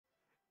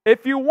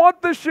If you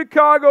want the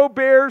Chicago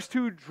Bears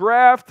to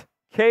draft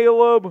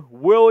Caleb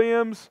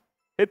Williams,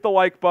 hit the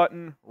like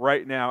button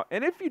right now.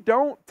 And if you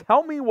don't,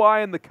 tell me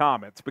why in the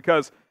comments,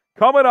 because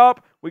coming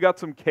up, we got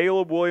some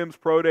Caleb Williams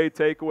Pro Day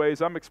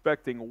takeaways. I'm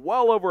expecting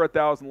well over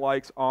 1,000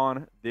 likes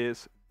on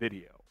this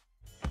video.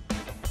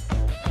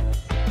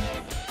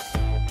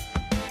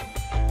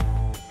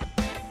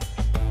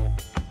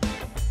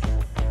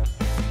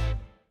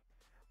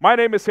 My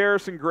name is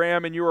Harrison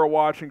Graham, and you are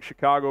watching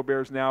Chicago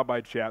Bears Now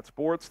by Chat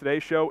Sports.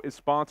 Today's show is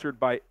sponsored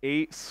by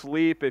 8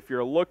 Sleep. If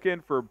you're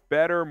looking for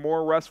better,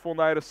 more restful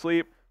night of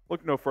sleep,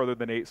 look no further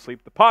than 8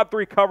 Sleep. The Pod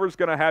 3 cover is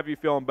going to have you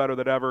feeling better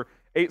than ever.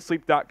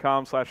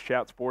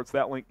 8sleep.com/chatsports.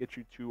 That link gets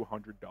you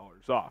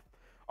 $200 off.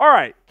 All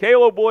right,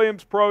 Caleb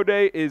Williams Pro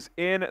Day is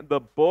in the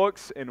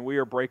books, and we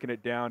are breaking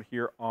it down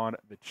here on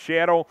the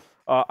channel.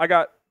 I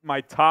got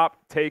my top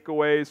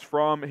takeaways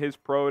from his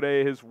Pro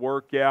Day, his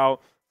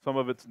workout. Some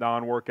of it's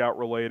non-workout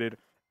related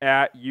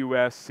at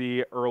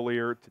USC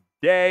earlier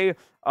today.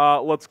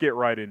 Let's get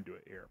right into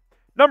it here.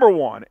 Number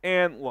one,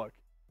 and look,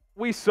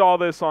 we saw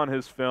this on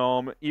his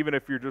film, even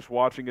if you're just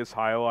watching his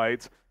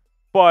highlights,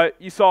 but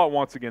you saw it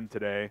once again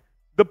today.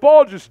 The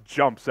ball just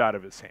jumps out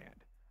of his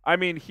hand. I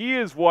mean, he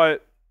is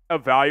what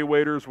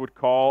evaluators would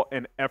call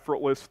an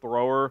effortless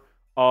thrower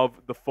of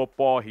the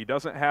football. He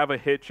doesn't have a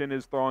hitch in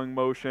his throwing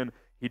motion.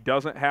 He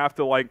doesn't have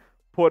to,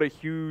 put a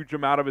huge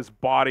amount of his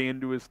body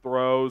into his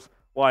throws.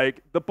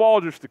 The ball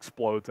just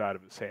explodes out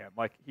of his hand.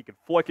 He can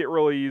flick it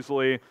really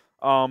easily.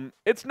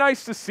 It's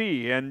nice to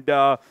see. And,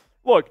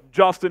 look,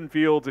 Justin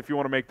Fields, if you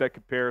want to make that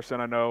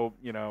comparison, I know,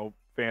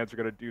 fans are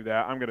going to do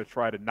that. I'm going to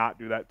try to not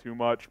do that too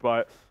much.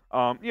 But,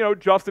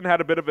 Justin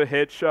had a bit of a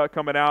hitch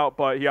coming out,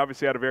 but he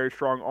obviously had a very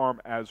strong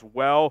arm as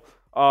well.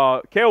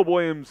 Caleb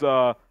Williams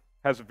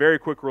has a very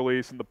quick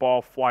release, and the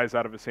ball flies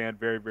out of his hand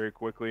very, very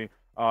quickly.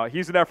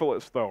 He's an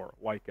effortless thrower,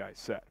 like I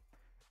said.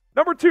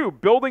 Number two,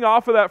 building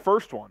off of that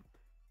first one.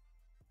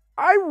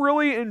 I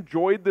really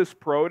enjoyed this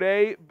Pro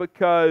Day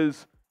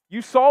because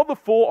you saw the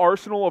full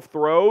arsenal of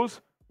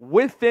throws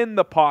within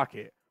the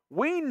pocket.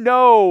 We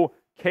know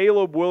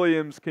Caleb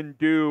Williams can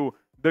do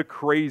the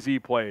crazy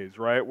plays,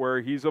 right,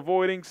 where he's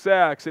avoiding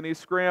sacks and he's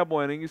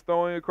scrambling and he's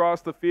throwing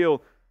across the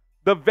field.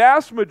 The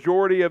vast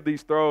majority of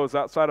these throws,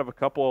 outside of a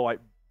couple of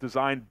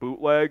designed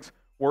bootlegs,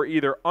 were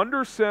either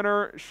under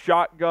center,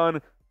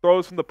 shotgun,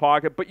 throws from the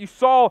pocket, but you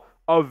saw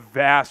a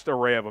vast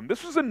array of them.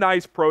 This was a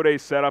nice Pro Day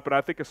setup, and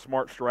I think a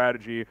smart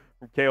strategy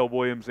from Caleb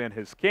Williams and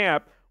his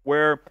camp,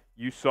 where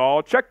you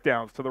saw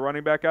checkdowns to the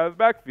running back out of the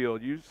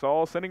backfield. You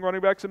saw sending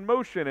running backs in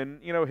motion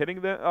and, hitting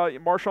the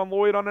Marshawn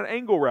Lloyd on an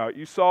angle route.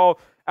 You saw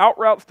out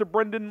routes to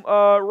Brendan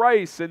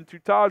Rice and to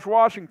Taj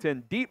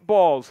Washington, deep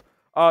balls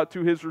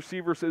to his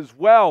receivers as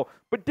well,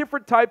 but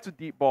different types of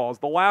deep balls.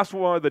 The last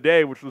one of the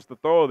day, which was the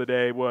throw of the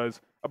day,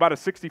 was about a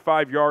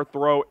 65-yard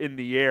throw in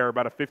the air,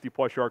 about a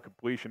 50-plus yard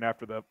completion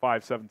after the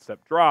 5-7-step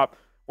drop,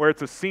 where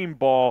it's a seam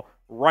ball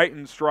right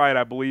in stride,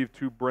 I believe,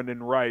 to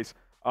Brendan Rice.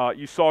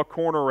 You saw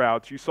corner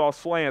routes. You saw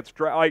slants.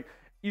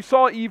 You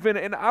saw even,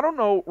 and I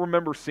don't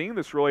remember seeing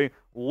this really,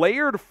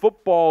 layered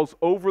footballs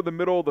over the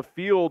middle of the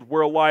field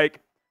where,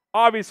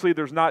 obviously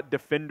there's not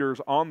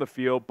defenders on the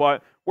field,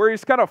 but where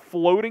he's kind of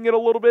floating it a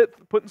little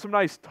bit, putting some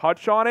nice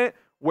touch on it,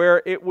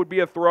 where it would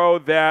be a throw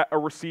that a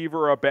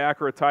receiver, a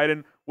back, or a tight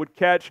end would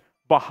catch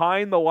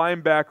behind the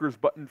linebackers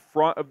but in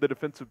front of the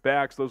defensive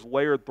backs, those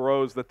layered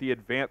throws that the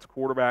advanced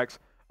quarterbacks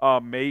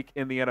make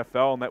in the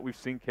NFL and that we've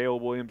seen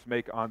Caleb Williams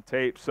make on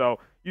tape. So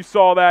you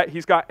saw that.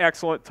 He's got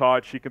excellent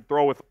touch. He can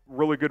throw with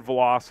really good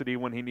velocity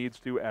when he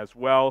needs to as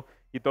well.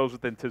 He throws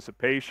with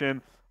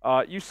anticipation.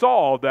 You saw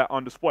all of that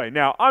on display.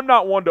 Now, I'm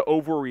not one to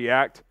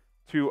overreact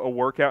to a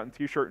workout in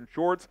T-shirt and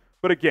shorts,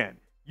 but again,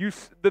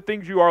 the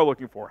things you are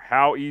looking for,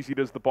 how easy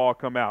does the ball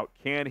come out?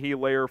 Can he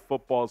layer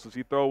footballs? Does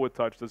he throw with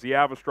touch? Does he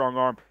have a strong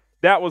arm?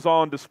 That was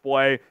on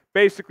display.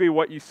 Basically,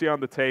 what you see on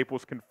the tape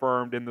was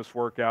confirmed in this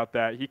workout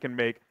that he can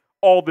make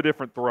all the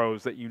different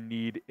throws that you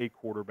need a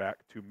quarterback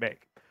to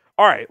make.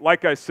 All right,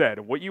 like I said,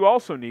 what you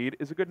also need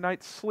is a good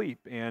night's sleep.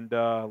 And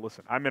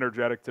listen, I'm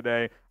energetic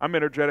today. I'm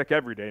energetic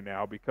every day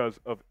now because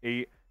of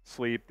 8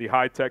 Sleep. The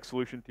high-tech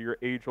solution to your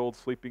age-old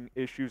sleeping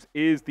issues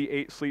is the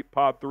 8 Sleep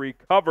Pod 3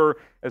 cover,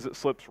 as it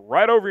slips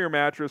right over your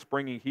mattress,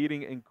 bringing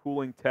heating and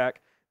cooling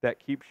tech that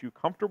keeps you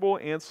comfortable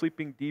and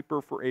sleeping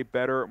deeper for a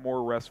better,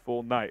 more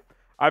restful night.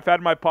 I've had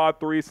my Pod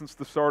 3 since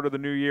the start of the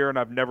new year, and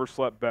I've never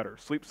slept better.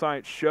 Sleep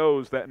science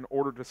shows that in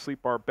order to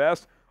sleep our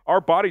best, our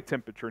body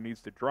temperature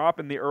needs to drop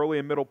in the early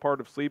and middle part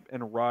of sleep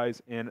and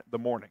rise in the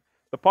morning.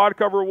 The pod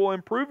cover will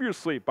improve your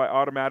sleep by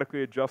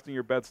automatically adjusting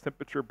your bed's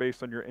temperature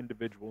based on your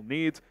individual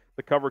needs.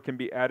 The cover can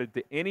be added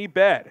to any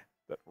bed,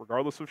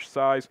 regardless of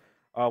size,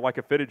 like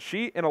a fitted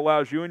sheet, and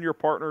allows you and your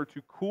partner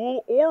to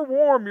cool or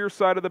warm your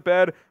side of the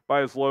bed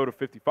by as low to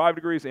 55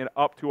 degrees and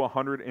up to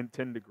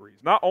 110 degrees.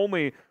 Not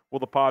only will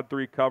the Pod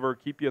 3 cover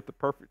keep you at the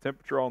perfect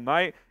temperature all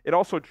night, it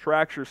also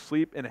tracks your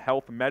sleep and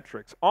health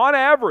metrics. On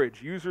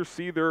average, users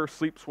see their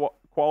sleep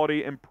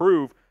quality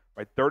improve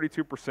by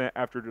 32%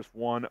 after just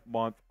 1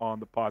 month on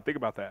the pod. Think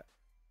about that.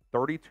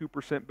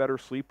 32% better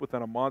sleep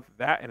within a month.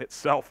 That in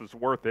itself is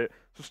worth it.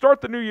 So start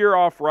the new year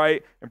off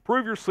right.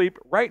 Improve your sleep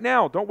right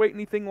now. Don't wait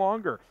anything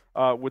longer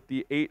with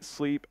the 8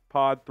 Sleep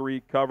Pod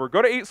 3 cover.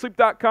 Go to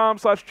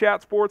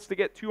 8sleep.com/chatsports to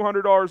get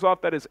 $200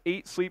 off. That is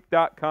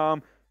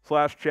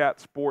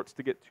 8sleep.com/chatsports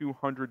to get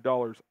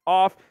 $200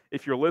 off.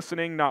 If you're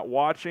listening, not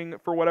watching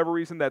for whatever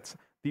reason, that's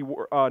the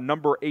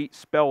number 8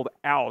 spelled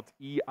out,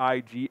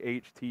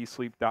 EIGHT,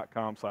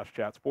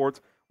 sleep.com/chatsports.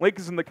 Link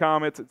is in the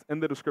comments. It's in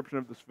the description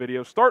of this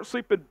video. Start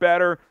sleeping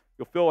better.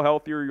 You'll feel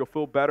healthier. You'll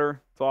feel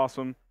better. It's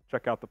awesome.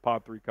 Check out the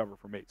Pod 3 cover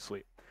from 8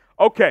 Sleep.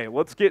 Okay,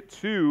 let's get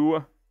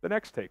to the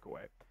next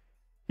takeaway.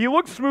 He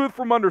looks smooth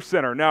from under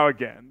center. Now,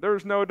 again,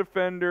 there's no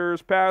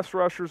defenders. Pass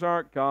rushers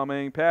aren't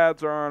coming.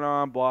 Pads aren't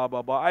on, blah,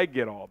 blah, blah. I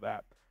get all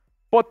that.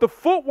 But the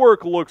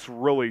footwork looks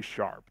really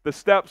sharp. The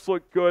steps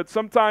look good.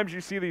 Sometimes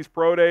you see these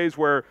pro days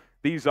where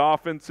these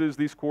offenses,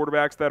 these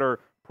quarterbacks that are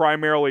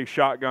primarily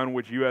shotgun,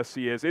 which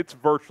USC is, it's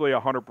virtually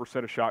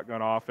 100% a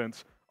shotgun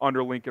offense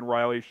under Lincoln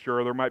Riley.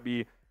 Sure, there might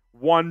be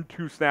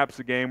 1-2 snaps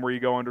a game where you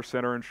go under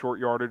center in short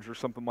yardage or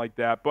something like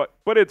that,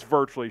 but it's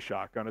virtually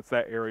shotgun. It's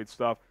that air raid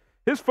stuff.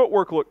 His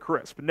footwork looked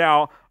crisp.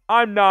 Now,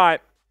 I'm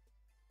not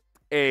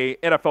a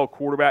NFL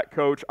quarterback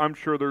coach. I'm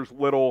sure there's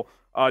little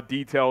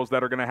details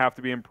that are going to have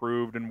to be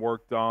improved and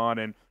worked on,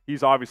 and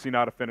he's obviously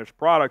not a finished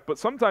product. But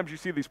sometimes you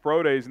see these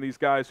pro days and these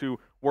guys who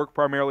work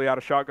primarily out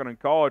of shotgun in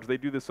college, they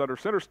do this under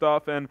center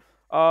stuff, and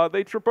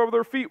they trip over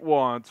their feet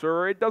once,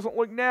 or it doesn't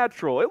look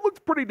natural. It looks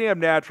pretty damn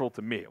natural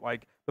to me.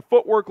 Like, the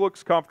footwork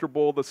looks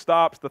comfortable. The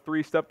stops, the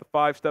 3-step, the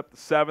 5-step, the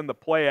 7, the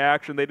play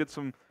action. They did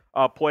some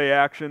play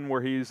action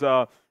where he's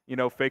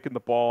faking the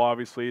ball,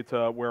 obviously,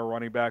 to where a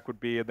running back would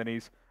be, and then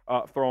he's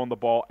throwing the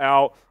ball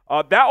out.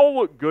 That all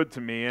looked good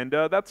to me, and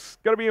that's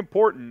going to be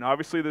important.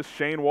 Obviously, this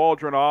Shane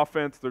Waldron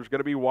offense, there's going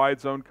to be wide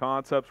zone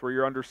concepts where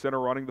you're under center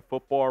running the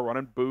football,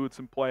 running boots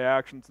and play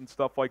actions and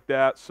stuff like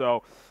that.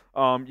 So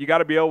you got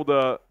to be able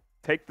to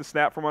take the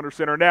snap from under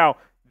center. Now,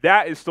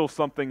 that is still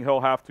something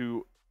he'll have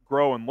to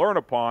grow and learn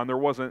upon. There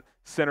wasn't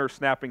center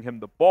snapping him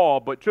the ball,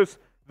 but just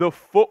the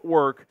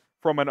footwork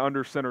from an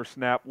under center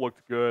snap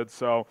looked good.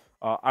 So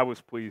I was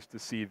pleased to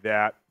see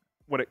that.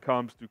 When it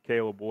comes to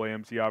Caleb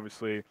Williams, he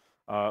obviously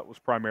was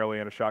primarily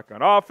in a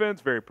shotgun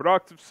offense, very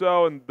productive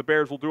so, and the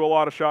Bears will do a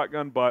lot of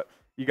shotgun, but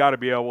you got to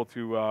be able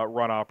to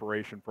run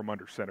operation from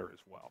under center as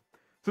well.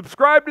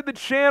 Subscribe to the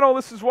channel.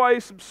 This is why you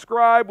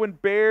subscribe. When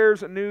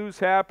Bears news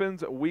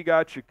happens, we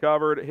got you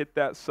covered. Hit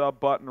that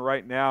sub button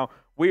right now.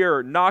 We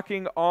are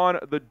knocking on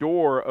the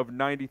door of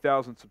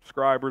 90,000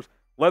 subscribers.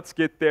 Let's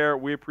get there.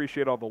 We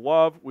appreciate all the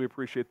love. We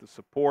appreciate the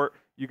support.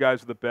 You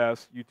guys are the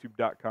best.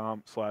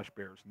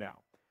 YouTube.com/BearsNow.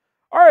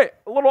 All right,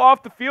 a little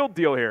off the field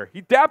deal here.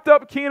 He dapped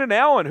up Keenan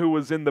Allen, who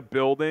was in the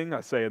building.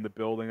 I say in the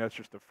building, that's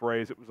just a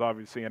phrase. It was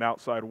obviously an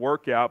outside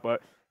workout,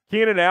 but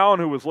Keenan Allen,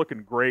 who was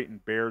looking great in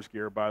Bears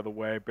gear, by the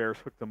way. Bears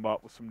hooked him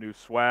up with some new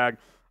swag.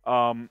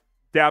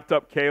 Dapped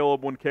up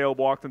Caleb when Caleb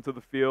walked into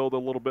the field a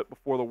little bit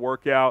before the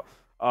workout.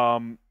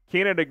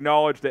 Keenan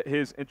acknowledged at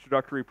his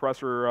introductory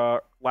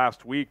presser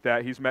last week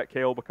that he's met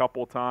Caleb a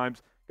couple of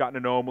times, gotten to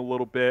know him a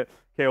little bit.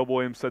 Caleb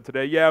Williams said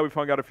today, yeah, we've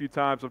hung out a few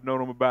times. I've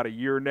known him about a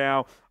year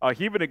now.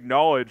 He even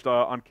acknowledged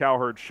on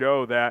Cowherd's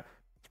show that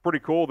it's pretty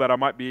cool that I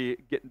might be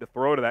getting to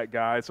throw to that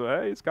guy. So,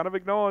 hey, he's kind of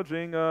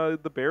acknowledging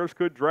the Bears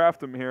could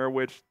draft him here,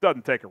 which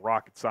doesn't take a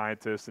rocket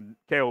scientist. And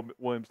Caleb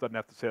Williams doesn't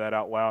have to say that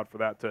out loud for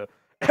that to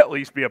at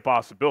least be a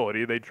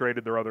possibility. They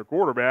traded their other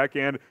quarterback,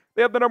 and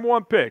they have the number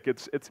 1 pick.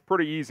 It's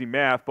pretty easy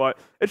math, but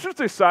it's just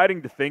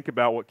exciting to think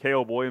about what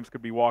Caleb Williams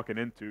could be walking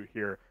into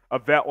here. A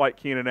vet like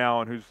Keenan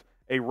Allen, who's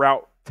a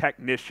route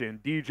technician,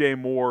 DJ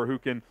Moore, who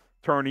can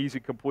turn easy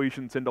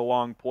completions into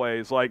long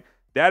plays. Like,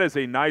 that is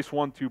a nice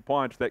 1-2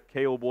 punch that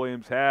Caleb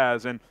Williams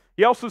has. And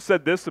he also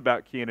said this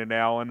about Keenan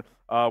Allen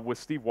with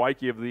Steve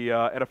Weike of the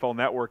NFL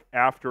Network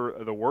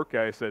after the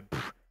workout. He said,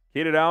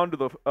 Keenan Allen to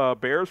the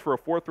Bears for a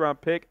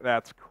 4th-round pick,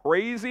 that's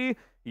crazy.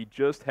 He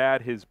just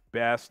had his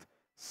best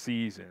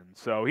season.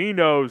 So he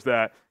knows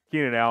that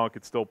Keenan Allen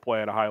could still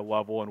play at a high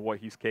level and what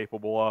he's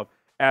capable of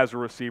as a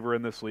receiver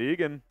in this league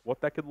and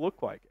what that could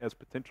look like as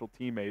potential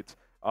teammates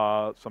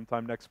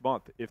sometime next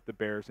month if the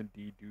Bears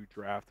indeed do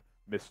draft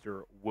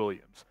Mr.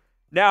 Williams.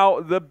 Now,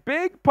 the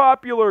big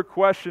popular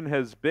question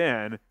has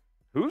been,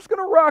 who's going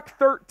to rock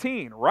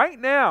 13? Right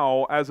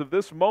now, as of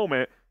this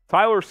moment,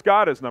 Tyler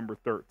Scott is number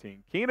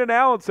 13. Keenan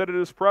Allen said at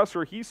his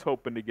presser he's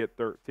hoping to get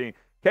 13.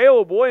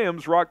 Caleb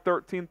Williams rocked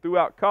 13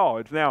 throughout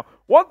college. Now,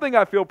 one thing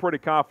I feel pretty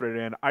confident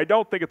in, I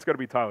don't think it's going to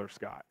be Tyler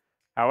Scott.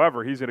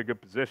 However, he's in a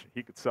good position.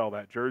 He could sell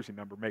that jersey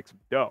number, make some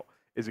dough.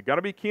 Is it going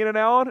to be Keenan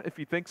Allen? If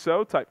you think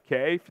so, type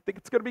K. If you think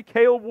it's going to be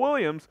Caleb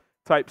Williams,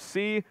 type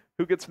C.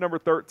 Who gets number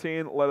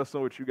 13? Let us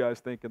know what you guys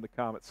think in the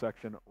comment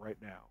section right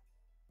now.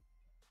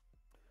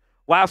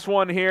 Last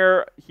one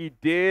here. He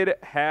did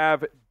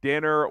have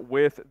dinner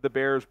with the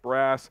Bears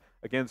brass.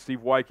 Again,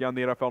 Steve Weike on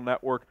the NFL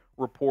Network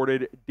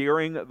reported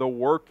during the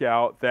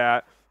workout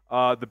that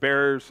the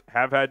Bears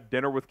have had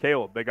dinner with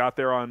Caleb. They got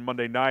there on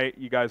Monday night.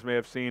 You guys may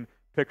have seen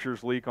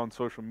pictures leak on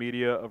social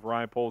media of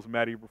Ryan Poles and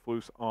Matt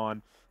Eberflus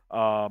on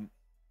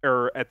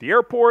or at the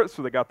airport,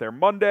 so they got there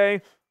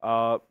Monday.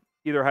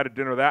 Either had a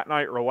dinner that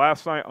night or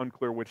last night,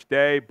 unclear which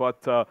day,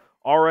 but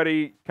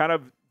already kind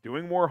of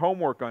doing more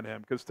homework on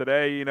him because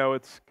today,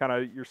 it's kind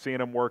of you're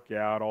seeing him work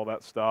out, all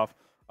that stuff.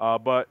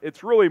 But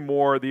it's really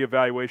more the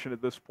evaluation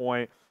at this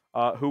point.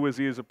 Who is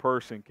he as a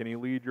person? Can he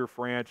lead your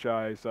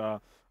franchise?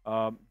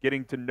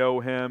 Getting to know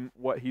him,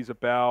 what he's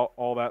about,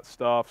 all that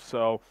stuff.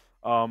 So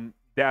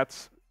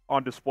that's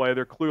on display.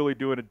 They're clearly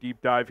doing a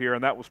deep dive here,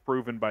 and that was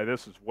proven by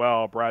this as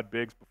well. Brad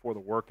Biggs, before the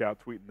workout,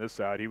 tweeting this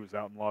out. He was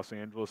out in Los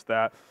Angeles.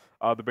 That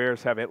the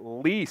Bears have at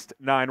least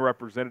 9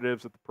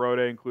 representatives at the Pro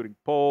Day, including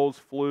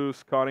Poles,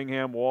 Flus,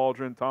 Cunningham,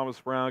 Waldron,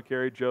 Thomas Brown,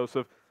 Kerry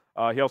Joseph.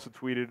 He also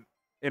tweeted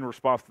in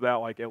response to that,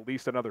 like at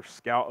least another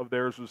scout of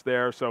theirs was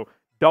there. So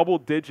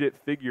double-digit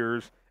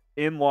figures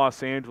in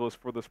Los Angeles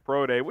for this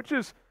Pro Day, which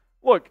is,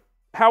 look,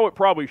 how it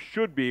probably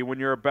should be when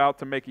you're about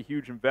to make a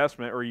huge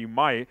investment, or you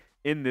might,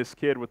 in this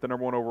kid with the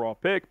number 1 overall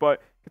pick.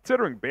 But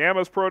considering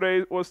Bama's Pro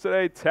Day was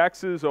today,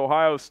 Texas,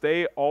 Ohio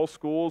State, all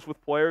schools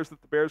with players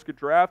that the Bears could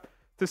draft,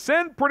 to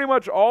send pretty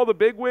much all the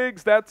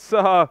bigwigs, that's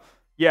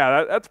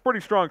that's a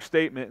pretty strong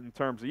statement in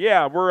terms of,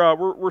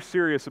 we're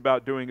serious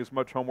about doing as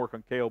much homework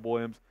on Caleb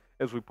Williams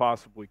as we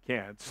possibly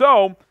can.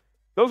 So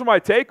those are my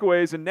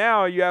takeaways, and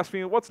now you ask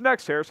me, what's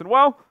next, Harrison?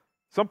 Well,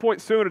 some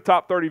point soon, a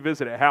top 30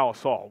 visit at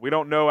Hallis Hall. We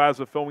don't know as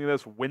of filming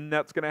this when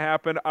that's going to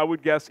happen. I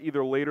would guess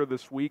either later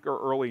this week or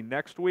early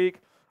next week.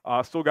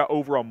 Still got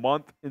over a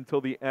month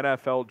until the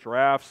NFL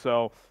draft,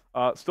 so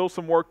still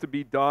some work to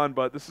be done,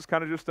 but this is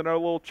kind of just another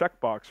little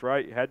checkbox,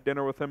 right? You had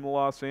dinner with him in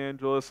Los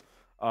Angeles.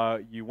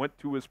 You went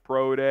to his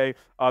Pro Day.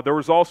 There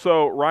was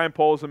also Ryan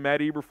Poles and Matt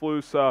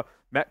Eberflus.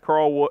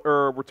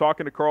 We're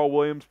talking to Carl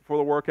Williams before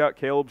the workout,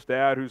 Caleb's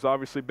dad, who's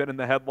obviously been in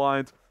the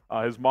headlines.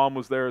 His mom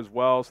was there as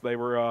well, so they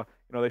were,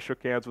 they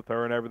shook hands with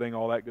her and everything,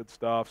 all that good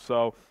stuff.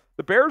 So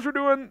the Bears are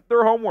doing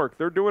their homework.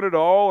 They're doing it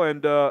all,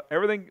 and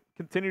everything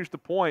continues to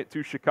point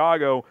to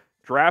Chicago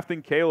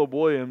drafting Caleb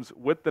Williams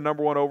with the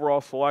number 1 overall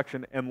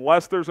selection,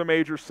 unless there's a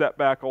major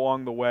setback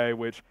along the way,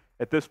 which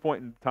at this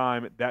point in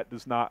time, that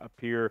does not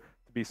appear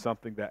to be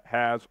something that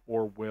has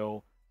or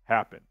will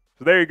happen.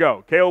 So there you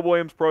go. Caleb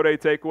Williams Pro Day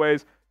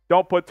takeaways.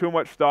 Don't put too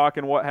much stock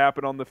in what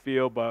happened on the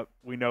field, but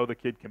we know the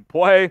kid can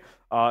play.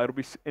 It'll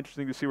be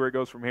interesting to see where it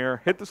goes from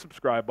here. Hit the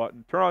subscribe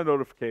button. Turn on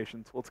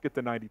notifications. Let's get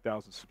to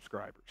 90,000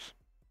 subscribers.